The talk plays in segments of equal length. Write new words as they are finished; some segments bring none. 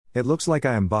It looks like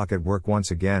I am back at work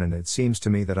once again, and it seems to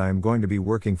me that I am going to be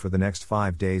working for the next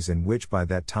 5 days, in which by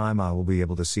that time I will be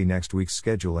able to see next week's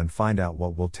schedule and find out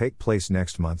what will take place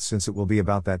next month, since it will be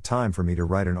about that time for me to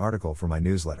write an article for my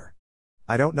newsletter.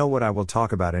 I don't know what I will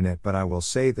talk about in it, but I will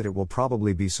say that it will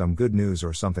probably be some good news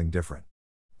or something different.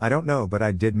 I don't know, but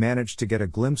I did manage to get a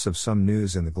glimpse of some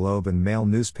news in the Globe and Mail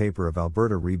newspaper of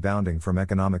Alberta rebounding from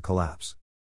economic collapse.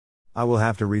 I will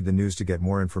have to read the news to get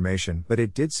more information, but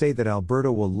it did say that Alberta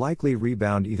will likely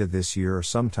rebound either this year or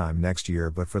sometime next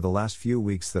year. But for the last few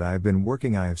weeks that I have been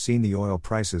working, I have seen the oil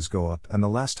prices go up, and the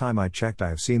last time I checked I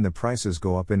have seen the prices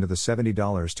go up into the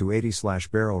 $70 to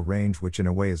 $80/barrel range, which in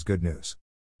a way is good news.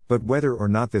 But whether or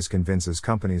not this convinces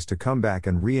companies to come back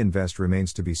and reinvest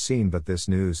remains to be seen, but this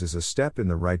news is a step in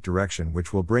the right direction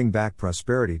which will bring back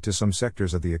prosperity to some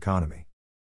sectors of the economy.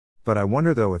 But I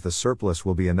wonder though if the surplus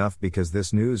will be enough, because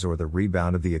this news or the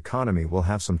rebound of the economy will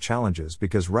have some challenges,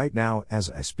 because right now, as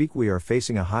I speak, we are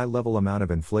facing a high level amount of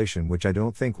inflation which I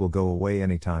don't think will go away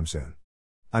anytime soon.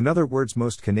 In other words,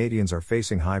 most Canadians are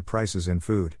facing high prices in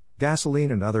food,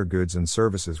 gasoline and other goods and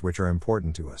services which are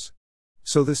important to us.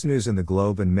 So this news in the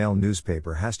Globe and Mail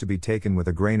newspaper has to be taken with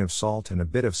a grain of salt and a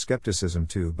bit of skepticism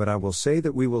too, but I will say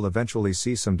that we will eventually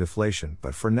see some deflation,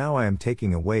 but for now I am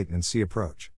taking a wait and see approach.